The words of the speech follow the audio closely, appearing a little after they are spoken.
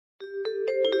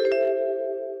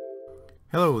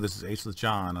Hello, this is Ageless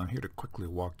John. I'm here to quickly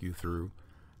walk you through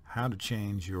how to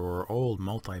change your old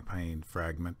multi-pane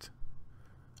fragment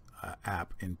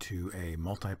app into a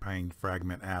multi-pane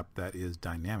fragment app that is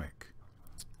dynamic.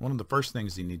 One of the first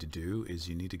things you need to do is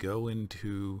you need to go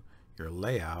into your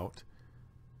layout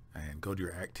and go to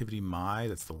your activity My.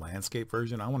 That's the landscape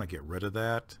version. I want to get rid of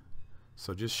that,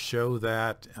 so just show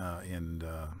that in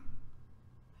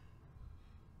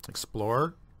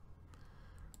Explorer.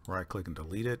 Right click and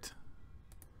delete it.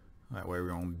 That way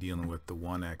we're only dealing with the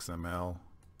one XML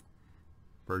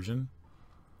version.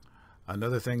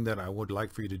 Another thing that I would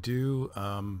like for you to do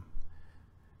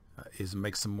is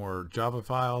make some more Java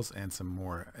files and some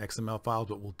more XML files,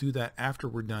 but we'll do that after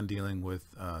we're done dealing with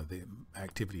the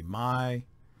activity My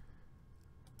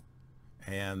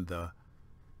and the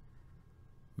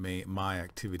My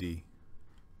activity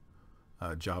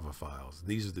Java files.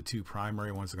 These are the two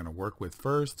primary ones we're going to work with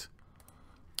first.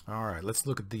 Alright, let's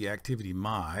look at the activity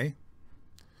My.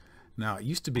 Now it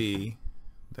used to be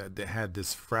that they had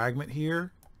this fragment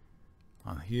here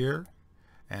on here,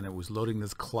 and it was loading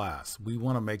this class. We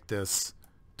want to make this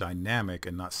dynamic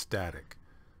and not static.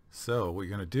 So what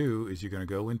you're going to do is you're going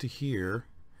to go into here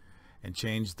and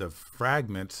change the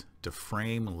fragment to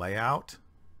frame layout,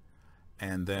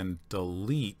 and then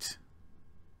delete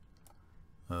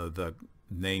the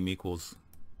name equals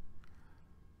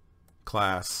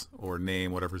class or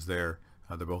name, whatever's there.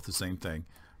 They're both the same thing.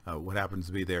 What happens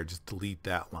to be there, just delete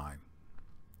that line,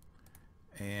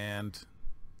 and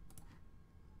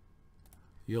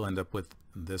you'll end up with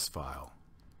this file.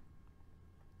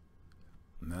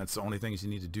 And that's the only things you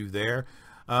need to do there.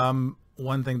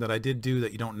 One thing that I did do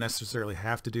that you don't necessarily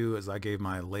have to do is I gave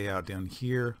my layout down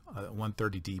here.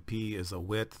 130 dp is a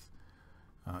width.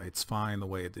 It's fine the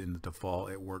way in the default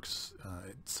it works,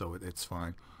 so it's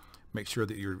fine. Make sure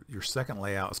that your second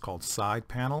layout is called side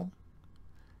panel,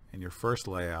 and your first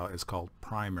layout is called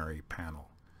primary panel.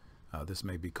 This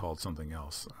may be called something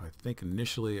else. I think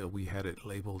initially we had it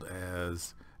labeled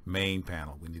as main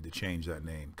panel. We need to change that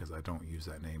name because I don't use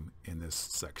that name in this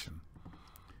section.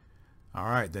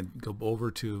 Alright, then go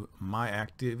over to My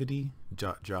Activity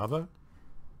Java,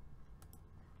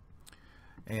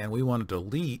 and we want to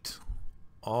delete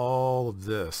all of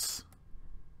this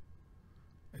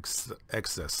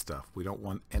excess stuff. We don't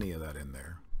want any of that in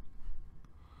there.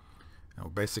 Now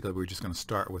basically we're just going to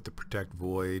start with the protect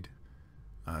void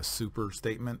super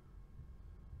statement,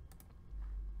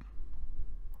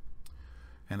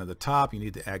 and at the top you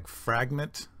need to add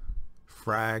fragment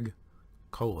frag :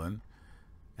 and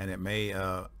it may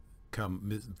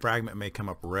fragment may come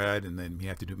up red, and then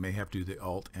you may have to do the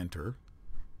alt enter.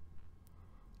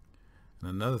 And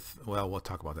another well, we'll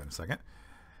talk about that in a second.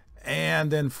 And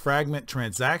then fragment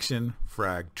transaction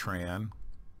frag tran,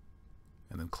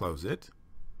 and then close it.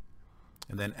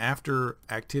 And then after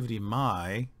activity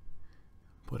My,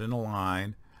 put in a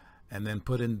line, and then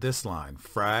put in this line: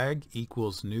 frag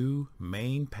equals new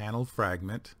main panel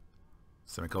fragment,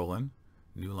 semicolon,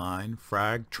 new line,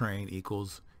 frag train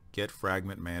equals get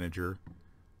fragment manager,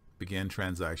 begin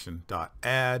transaction dot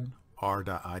add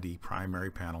r.id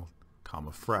primary panel,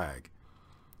 comma frag.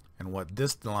 And what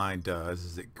this line does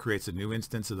is it creates a new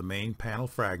instance of the main panel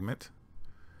fragment,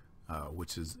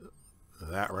 which is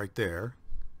that right there,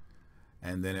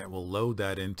 and then it will load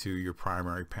that into your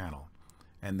primary panel.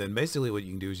 And then basically what you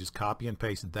can do is just copy and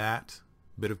paste that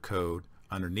bit of code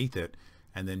underneath it,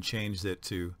 and then change it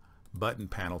to button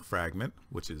panel fragment,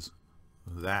 which is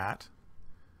that,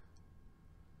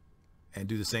 and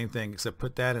do the same thing except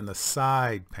put that in the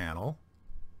side panel.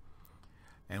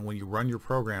 And when you run your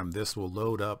program, this will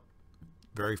load up,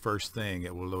 very first thing,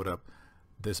 it will load up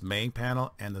this main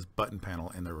panel and this button panel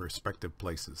in their respective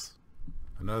places.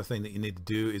 Another thing that you need to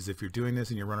do is, if you're doing this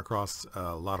and you run across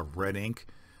a lot of red ink,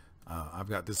 I've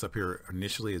got this up here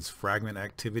initially as fragment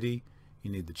activity.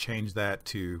 You need to change that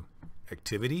to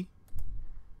activity,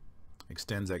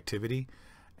 extends activity,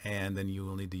 and then you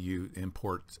will need to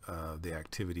import the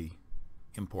activity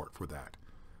import for that.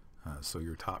 So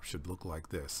your top should look like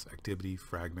this: activity,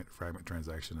 fragment, fragment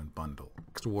transaction, and bundle.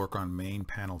 Next, we'll work on main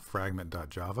panel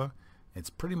fragment.java.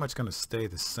 It's pretty much going to stay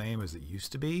the same as it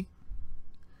used to be.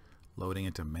 Loading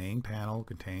into main panel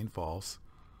contain false.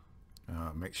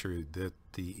 Make sure that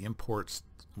the imports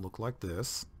look like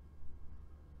this.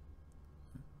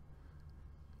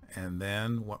 And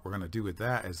then what we're going to do with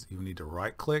that is you need to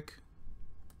right click,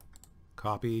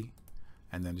 copy,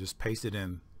 and then just paste it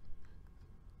in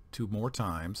 2 more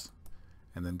times,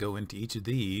 and then go into each of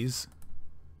these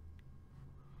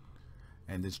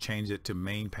and just change it to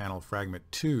main panel fragment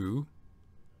 2,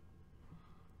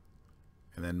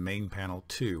 and then main panel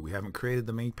 2. We haven't created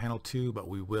the main panel 2, but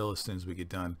we will as soon as we get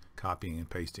done copying and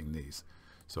pasting these.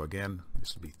 So again,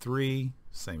 this would be 3,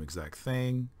 same exact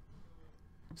thing,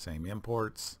 same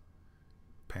imports,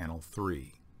 panel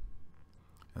 3.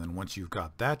 And then once you've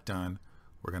got that done,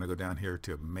 we're going to go down here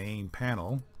to main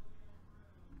panel.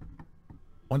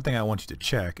 One thing I want you to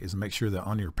check is make sure that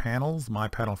on your panels, my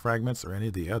panel fragments or any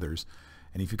of the others,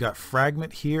 and if you've got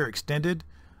fragment here extended,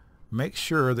 make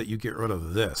sure that you get rid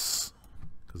of this,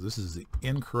 because this is the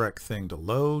incorrect thing to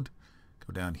load.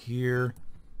 Go down here,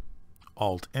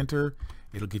 Alt Enter.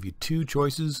 It'll give you 2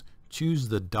 choices. Choose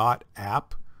the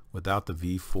 .app without the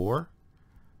v4,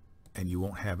 and you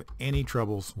won't have any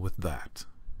troubles with that.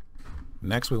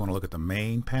 Next, we want to look at the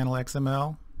main panel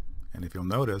XML, and if you'll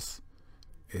notice,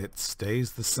 it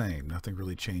stays the same. Nothing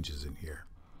really changes in here.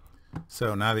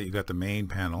 So now that you've got the main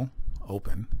panel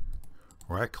open,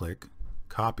 right click,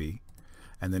 copy,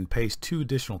 and then paste 2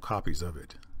 additional copies of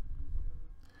it.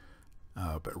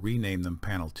 But rename them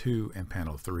panel 2 and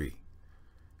panel 3.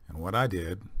 And what I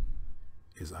did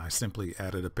is I simply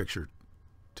added a picture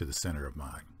to the center of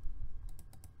mine.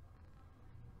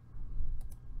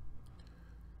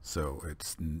 So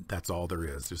that's all there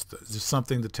is. Just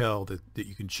something to tell that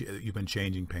you've been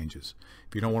changing pages.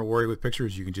 If you don't want to worry with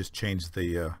pictures, you can just change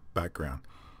the background.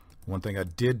 One thing I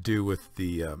did do with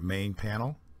the main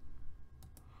panel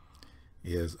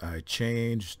is I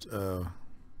changed I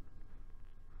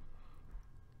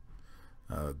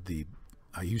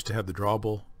used to have the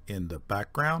drawable in the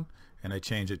background, and I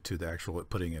changed it to the actual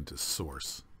putting into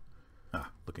source.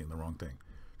 Looking at the wrong thing.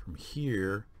 From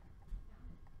here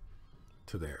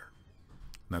to there.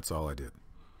 And that's all I did.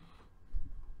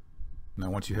 Now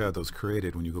once you have those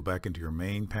created, when you go back into your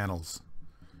main panels,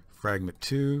 fragment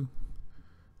 2,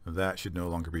 that should no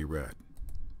longer be red.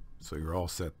 So you're all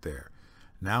set there.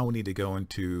 Now we need to go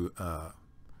into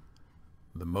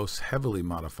the most heavily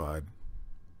modified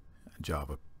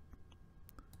Java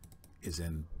is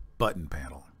in button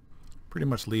panel. Pretty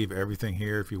much leave everything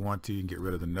here if you want to. You can get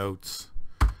rid of the notes,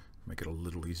 make it a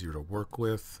little easier to work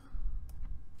with.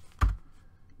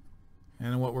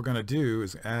 And what we're going to do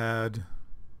is add a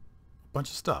bunch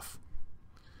of stuff.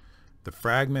 The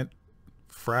fragment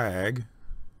frag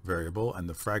variable and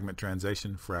the fragment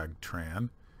translation fragtran.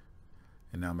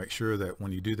 And now make sure that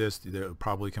when you do this, it'll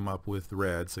probably come up with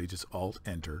red, so you just Alt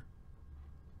Enter.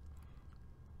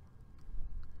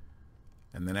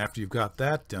 And then after you've got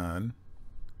that done,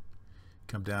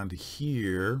 come down to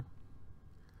here,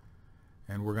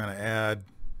 and we're going to add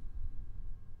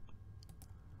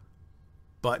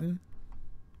button,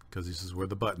 because this is where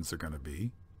the buttons are going to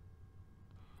be.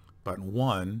 Button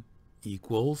 1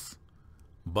 equals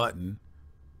button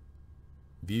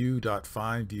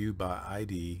view.findView by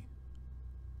ID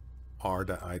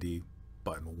r.id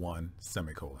button 1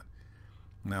 semicolon.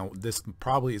 Now this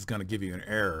probably is going to give you an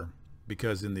error,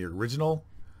 because in the original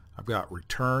I've got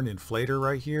return inflator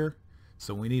right here,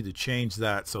 so we need to change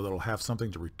that so that it'll have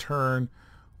something to return.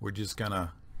 We're just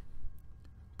gonna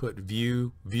put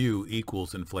view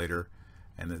equals inflator,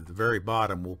 and at the very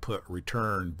bottom we'll put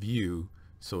return view,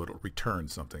 so it'll return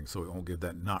something, so it won't give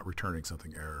that not returning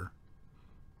something error.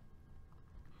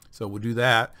 So we'll do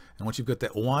that, and once you've got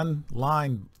that one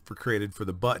line created for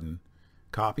the button,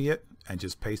 copy it and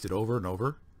just paste it over and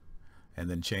over, and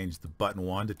then change the button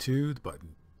 1 to 2, the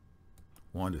button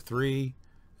 1 to 3,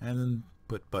 and then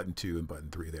put button 2 and button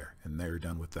 3 there, and they're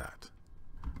done with that.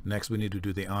 Next we need to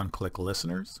do the OnClick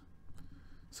listeners.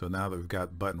 So now that we've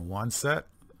got button 1 set,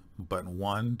 button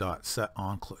 1.set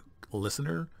OnClick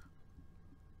listener,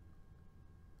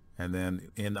 and then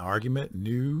in the argument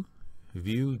new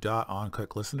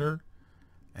view.onClick listener,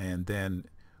 and then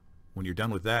when you're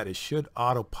done with that, it should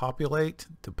auto populate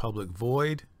to public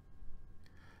void,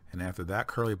 and after that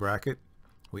curly bracket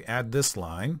we add this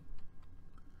line,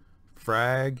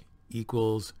 frag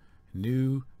equals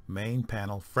new main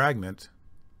panel fragment,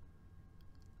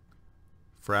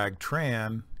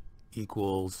 fragtran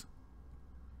equals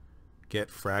get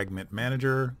fragment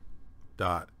manager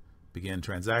dot begin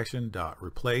transaction dot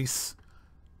replace,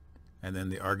 and then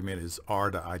the argument is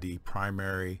r.id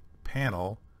primary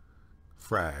panel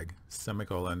frag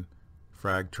semicolon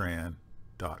fragtran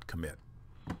dot commit.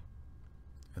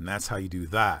 And that's how you do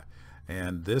that.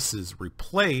 And this is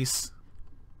replace,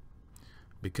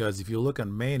 because if you look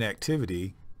on main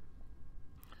activity,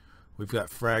 we've got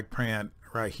fragtran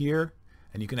right here,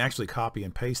 and you can actually copy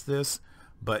and paste this,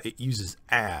 but it uses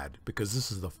add, because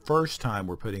this is the first time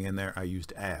we're putting in there I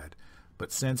used add.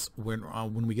 But since when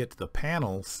we get to the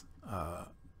panels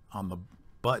on the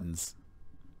buttons,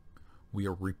 we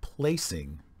are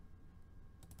replacing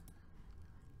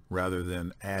rather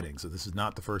than adding. So this is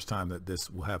not the first time that this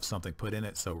will have something put in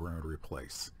it, so we're going to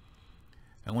replace.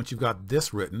 And once you've got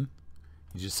this written,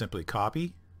 you just simply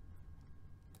copy.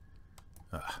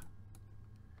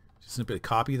 Just simply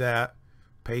copy that,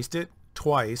 paste it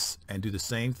twice, and do the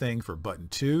same thing for button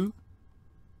 2.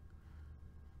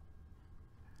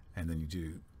 And then you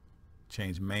do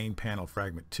change main panel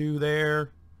fragment 2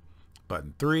 there,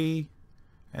 button 3,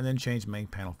 and then change main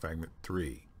panel fragment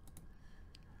 3.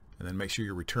 And then make sure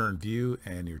your return view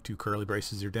and your 2 curly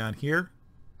braces are down here.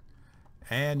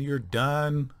 And you're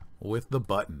done with the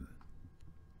button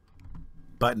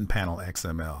panel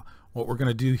XML. What we're going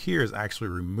to do here is actually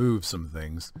remove some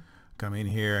things. Come in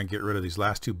here and get rid of these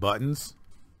last 2 buttons.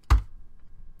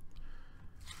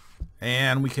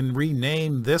 And we can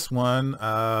rename this one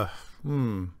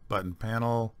button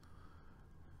panel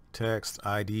text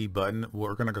ID button. What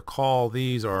we're going to call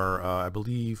these are I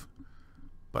believe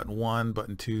button 1,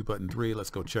 button 2, button 3. Let's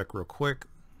go check real quick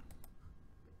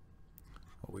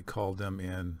what we called them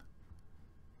in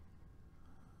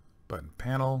button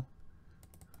panel.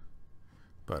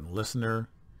 Button listener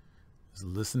is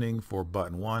listening for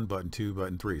button 1, button 2,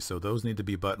 button 3. So those need to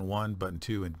be button 1, button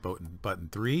 2, and button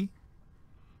 3.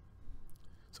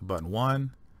 So button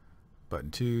 1,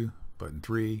 button 2, button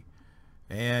 3.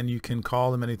 And you can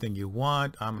call them anything you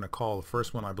want. I'm going to call the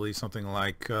first one, I believe, something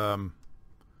like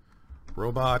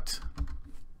robot.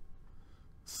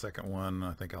 Second one,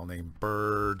 I think I'll name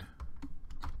bird.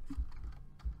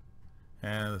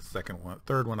 And the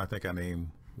third one, I think I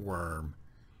name worm.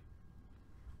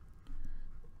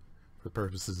 For the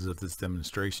purposes of this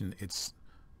demonstration, it's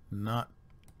not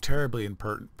terribly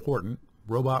important.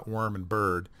 Robot, worm, and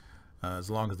bird, as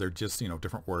long as they're just,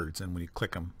 different words, and when you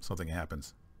click them, something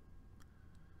happens.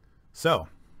 So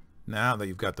now that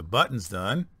you've got the buttons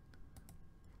done,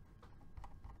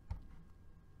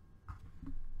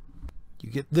 you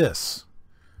get this.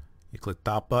 You click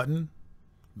top button,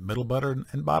 middle button,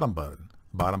 and bottom button.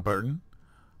 Bottom button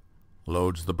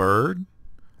loads the bird,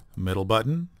 middle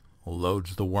button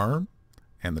loads the worm,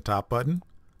 and the top button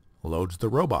loads the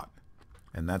robot.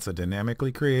 And that's a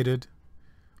dynamically created,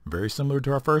 very similar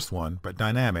to our first one, but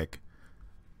dynamic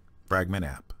Fragment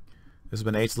app. This has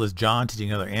been Ageless John teaching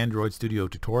another Android Studio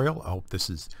tutorial. I hope this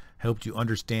has helped you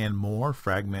understand more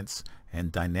fragments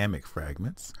and dynamic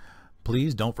fragments.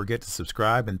 Please don't forget to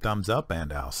subscribe and thumbs up,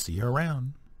 and I'll see you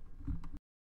around.